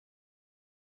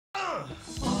Bad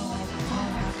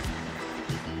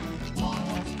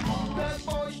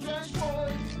boys, trash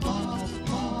boys.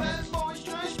 Bad boys,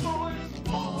 trash boys.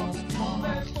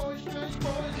 Bad boys, trash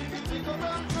boys. If you think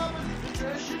about trouble, the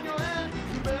trash in your hand,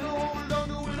 you better hold on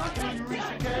to it until you reach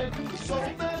the can. So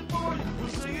bad boys, we'll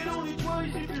say it only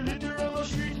twice. If you litter on the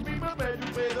streets, be prepared to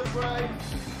pay the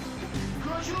price.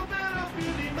 Cause you better be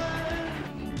the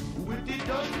man with the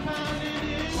dustpan in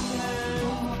his hand.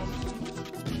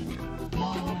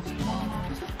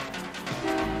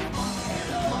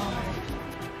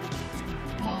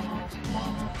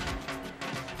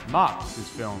 MOPS is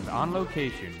filmed on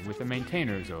location with the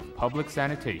maintainers of public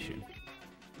sanitation.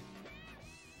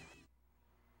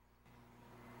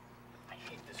 I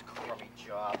hate this crummy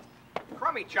job.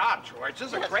 Crummy job, George. This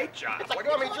is a great job. It's a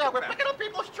crummy job. We're picking up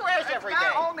people's trash every day.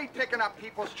 Not only picking up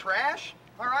people's trash,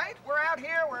 all right? We're out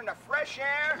here. We're in the fresh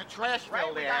air. The trash right?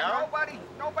 filled We air. got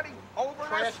nobody over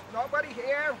Trash. us. Nobody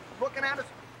here looking at us.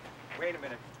 Wait a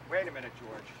minute,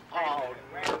 George. Wait a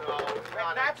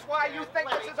minute. That's why you think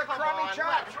this is a crummy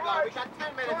job, George. We got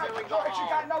 10 minutes and we go George, you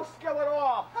got no skill at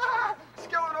all.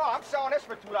 Skill at all. I'm selling this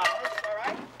for $2, all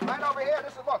right? Right over here.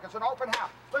 This is, look, it's an open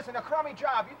house. Listen, a crummy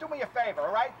job. You do me a favor,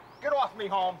 all right? Get off me,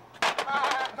 home.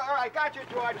 All right, got you,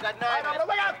 George. We got 9 minutes.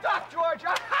 Look out, duck, George.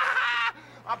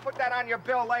 I'll put that on your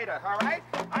bill later, all right?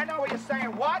 I know what you're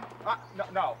saying. What?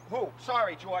 No. Who?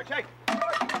 Sorry, George. Hey,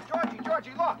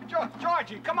 Georgie, look.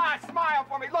 Georgie, come on, smile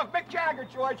for me. Look, Mick Jagger,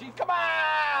 Georgie. Come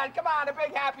on, a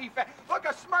big happy face. Look,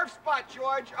 a Smurf spot,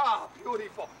 George. Oh,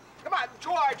 beautiful. Come on,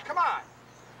 George, come on.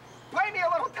 Pay me a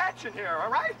little attention here, all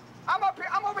right? I'm over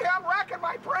here, I'm racking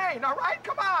my brain, all right?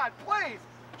 Come on, please.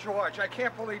 George, I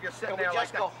can't believe you're sitting there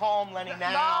like that. Can we just go home, Lenny,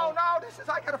 now? No,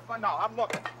 I gotta find, no,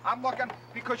 I'm looking,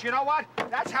 because you know what?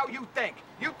 That's how you think.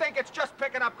 You think it's just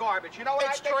picking up garbage. You know what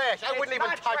I think? It's trash. I wouldn't even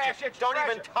touch it. Don't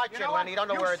even touch it, Lenny. You don't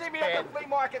know where it's been. You see me at the flea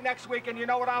market next week, and you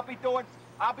know what I'll be doing?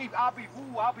 I'll be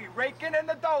raking in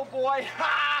the dough, boy.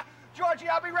 Ha! Georgie,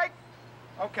 I'll be raking.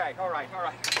 Okay, all right,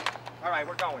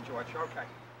 we're going, George, okay.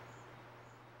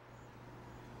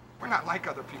 We're not like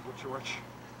other people, George.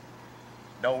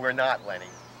 No, we're not, Lenny.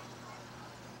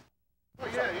 Oh,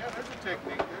 yeah, there's a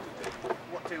technique.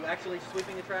 What, to actually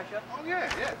sweeping the trash up? Oh, yeah,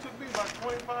 it took me about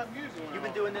 25 years. You've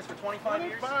been doing this for 25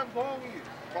 years? 25 long years.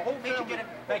 Well, what made you get in?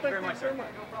 Thank you very much, sir.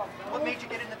 What made you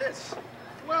get into this?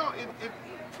 Well,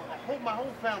 my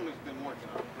whole family's been working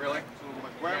on it. Really? So my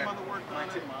grandmother worked on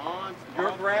it, my aunts.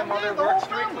 Your grandmother worked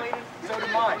street cleaning? So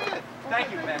did mine.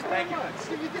 Thank you, man. Thank you.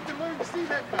 See, you get to learn to see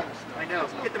that kind of stuff. I know.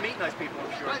 You get to meet nice people,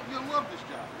 I'm sure. You'll love this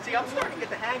job. See, I'm starting to get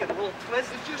the hang of the little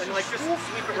twist and like just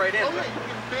sweep it right in. Oh, yeah, you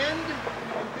can bend and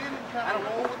kind of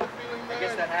roll with the feeling there. I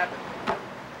guess that happened.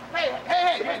 Hey,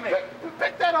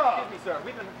 pick that up. Excuse me, sir.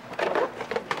 We've been...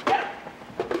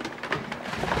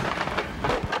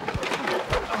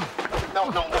 No,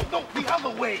 the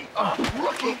other way.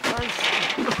 Rookie.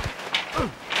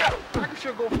 I can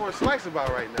sure go for a slice about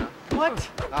right now. What?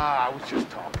 I was just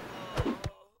talking.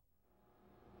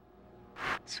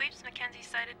 Sweeps Mackenzie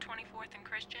sighted 24th and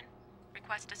Christian.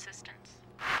 Request assistance.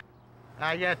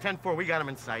 Yeah, 10-4, we got him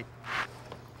in sight.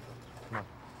 Come on.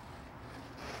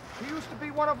 He used to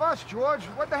be one of us, George.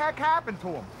 What the heck happened to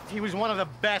him? He was one of the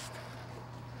best.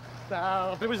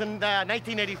 It was in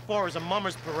 1984. It was a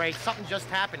mummers parade. Something just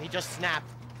happened. He just snapped.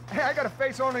 Hey, I got a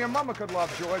face only a mama could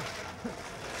love, George.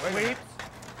 Sweep.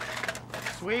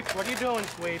 Sweep, what are you doing,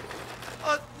 Sweep?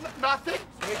 Nothing.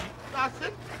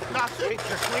 Nothing. Sweep,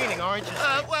 you're cleaning, aren't you?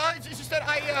 Well, it's just that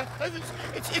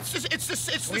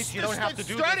it's Sweep, you don't have to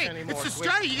do this anymore. It's the Sweep.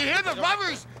 study. You can hear the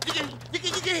rubbers. You can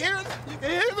hear them. You can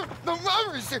hear the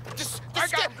rubbers.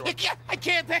 I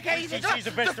can't pick anything up. She's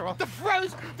a visceral. The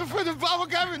bubble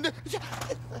gum and the...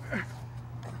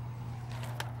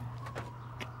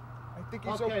 I think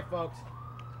he's Okay, folks.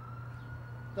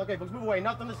 Okay, folks, move away.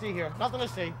 Nothing to see here. Nothing to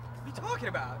see. What are you talking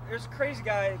about? There's a crazy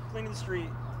guy cleaning the street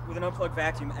with an unplugged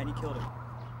vacuum, and he killed him.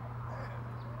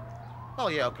 Oh,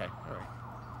 yeah, okay. All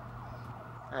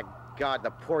right. Ah, God,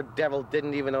 the poor devil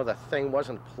didn't even know the thing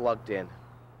wasn't plugged in.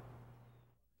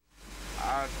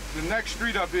 The next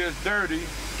street up here is dirty.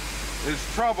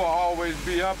 There's trouble always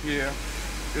be up here.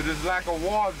 It is like a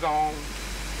war zone,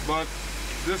 but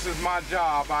this is my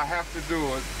job. I have to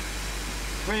do it.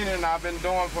 Cleaning I've been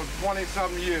doing for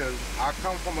 20-something years. I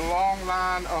come from a long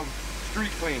line of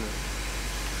street cleaners.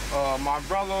 My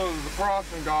brother is a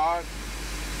crossing guard,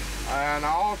 and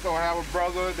I also have a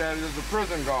brother that is a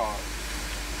prison guard.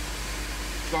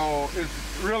 So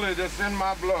it's really just in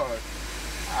my blood.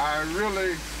 I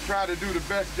really try to do the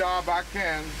best job I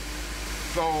can,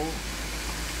 so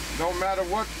no matter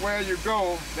where you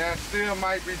go, there still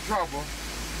might be trouble,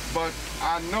 but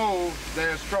I know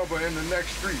there's trouble in the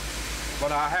next street.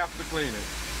 but I have to clean it.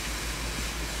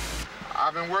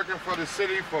 I've been working for the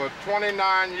city for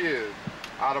 29 years.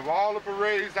 Out of all the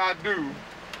parades I do,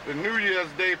 the New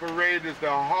Year's Day parade is the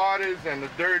hardest and the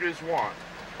dirtiest one.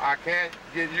 I can't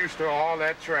get used to all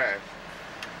that trash,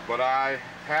 but I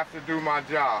have to do my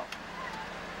job.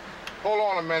 Hold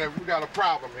on a minute, we got a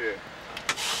problem here.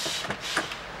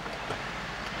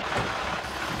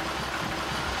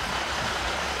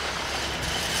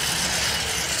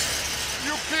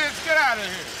 You kids, get out of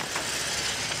here.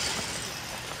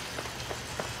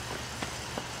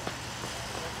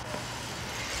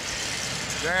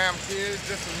 Damn kids,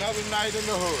 just another night in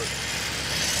the hood.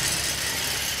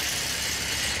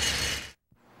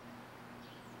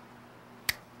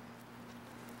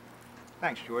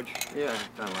 Thanks, George. Yeah,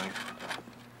 don't mind.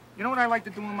 You know what I like to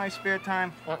do in my spare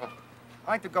time? I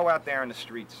like to go out there in the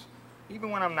streets, even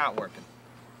when I'm not working.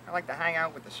 I like to hang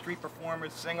out with the street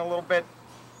performers, sing a little bit.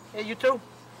 Yeah, you too?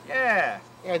 Yeah.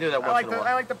 Yeah, I do that once in a while.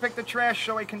 I like to pick the trash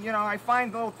so I can, you know, I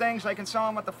find little things I can sell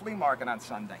them at the flea market on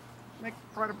Sunday. Make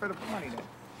quite a bit of money there.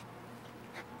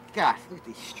 God, look at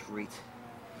these streets.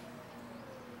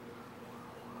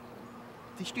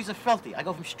 These streets are filthy. I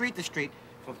go from street to street,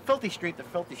 from filthy street to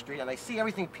filthy street, and I see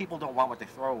everything people don't want what they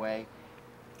throw away.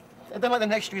 And then on the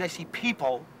next street, I see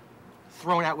people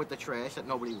thrown out with the trash that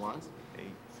nobody wants. Hey.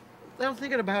 Then I'm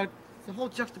thinking about the whole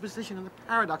juxtaposition and the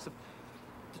paradox of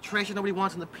the trash that nobody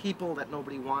wants and the people that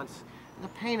nobody wants, and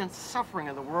the pain and suffering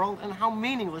of the world, and how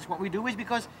meaningless what we do is,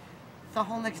 because the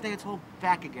whole next day it's all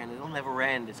back again. It'll never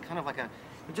end. It's kind of like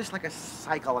just like a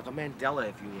cycle, like a Mandela,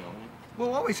 if you will.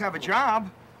 We'll always have a job.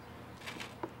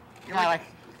 God,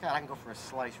 I can go for a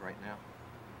slice right now.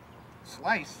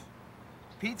 Slice?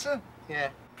 Pizza?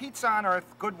 Yeah. Pizza on earth,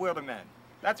 goodwill to men.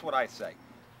 That's what I say.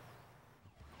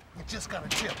 We just got a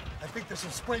tip. I think there's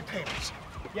some spray painters.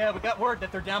 Yeah, we got word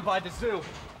that they're down by the zoo.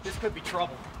 This could be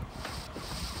trouble.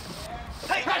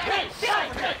 Hey!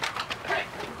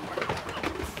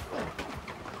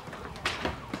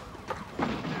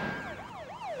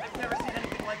 I've never seen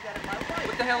anything like that in my life.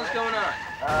 What the hell is going on?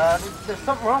 There's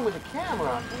something wrong with the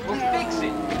camera. Well, fix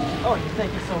it. Oh, you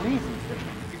think it's so easy?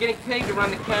 You're getting paid to run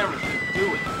the cameras.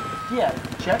 Do it. Yeah,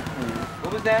 check, please.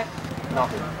 What was that?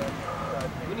 Nothing.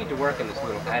 We need to work on this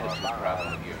little attitude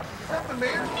problem of yours. Is that the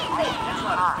mayor?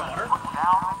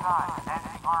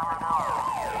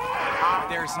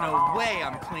 There's no way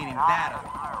I'm cleaning that up.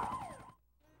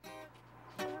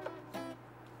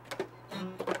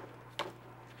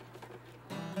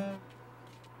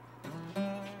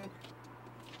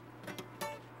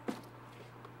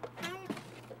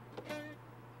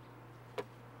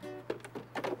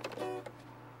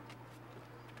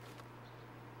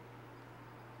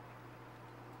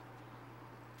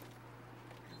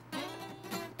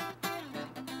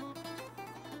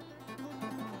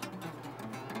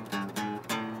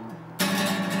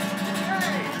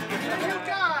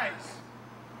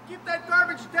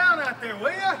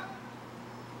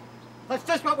 That's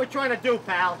just what we're trying to do,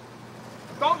 pal.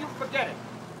 Don't you forget it.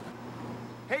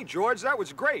 Hey, George, that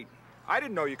was great. I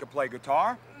didn't know you could play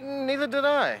guitar. Neither did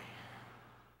I.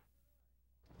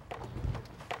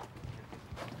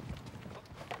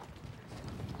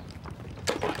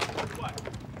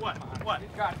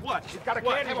 What? He's got a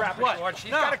candy wrapper, George.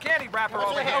 He's got a candy wrapper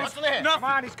over here. What's in the hand? Come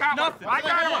on, he's got one. I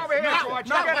got him over here, George.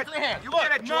 Look at it. You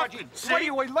get it, George. What are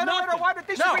you, illiterate or what?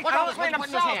 This is clean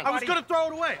himself. I was going to throw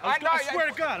it away. I swear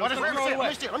to God. I was going to throw it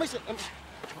away. Let me see.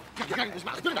 Spit it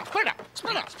out. Spit it out.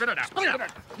 Spit it out. Spit it out. Spit it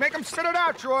out. Make him spit it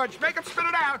out, George. Make him spit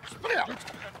it out. Spit it out.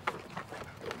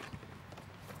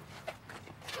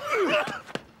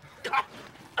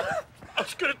 I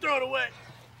was going to throw it away.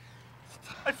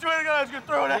 I swear to God, I was going to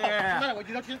throw it out. Yeah.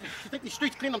 You think these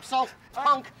streets clean themselves,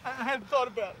 punk? I hadn't thought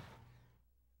about it.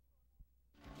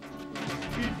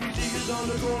 If you see us on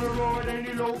the corner or at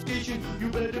any location, you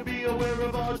better be aware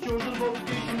of our chosen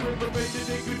location. We're prepared to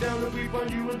take you down if we find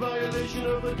you in violation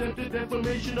of attempted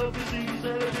defamation of the city's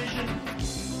sanitation.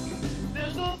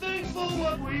 There's no thanks for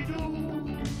what we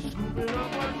do, scooping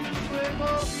up what you scrape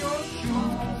off your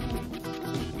shoe.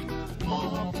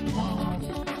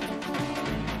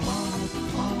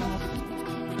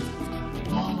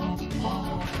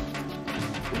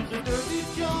 It's a dirty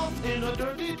job in a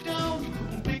dirty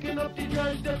town, picking up the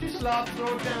trash that the slop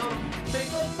throw down.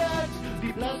 Paper bags,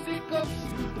 the plastic cups,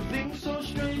 the things so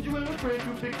strange we're afraid to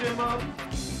pick them up.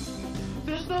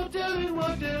 There's no telling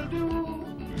what they'll do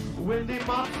when they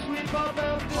mops sweep up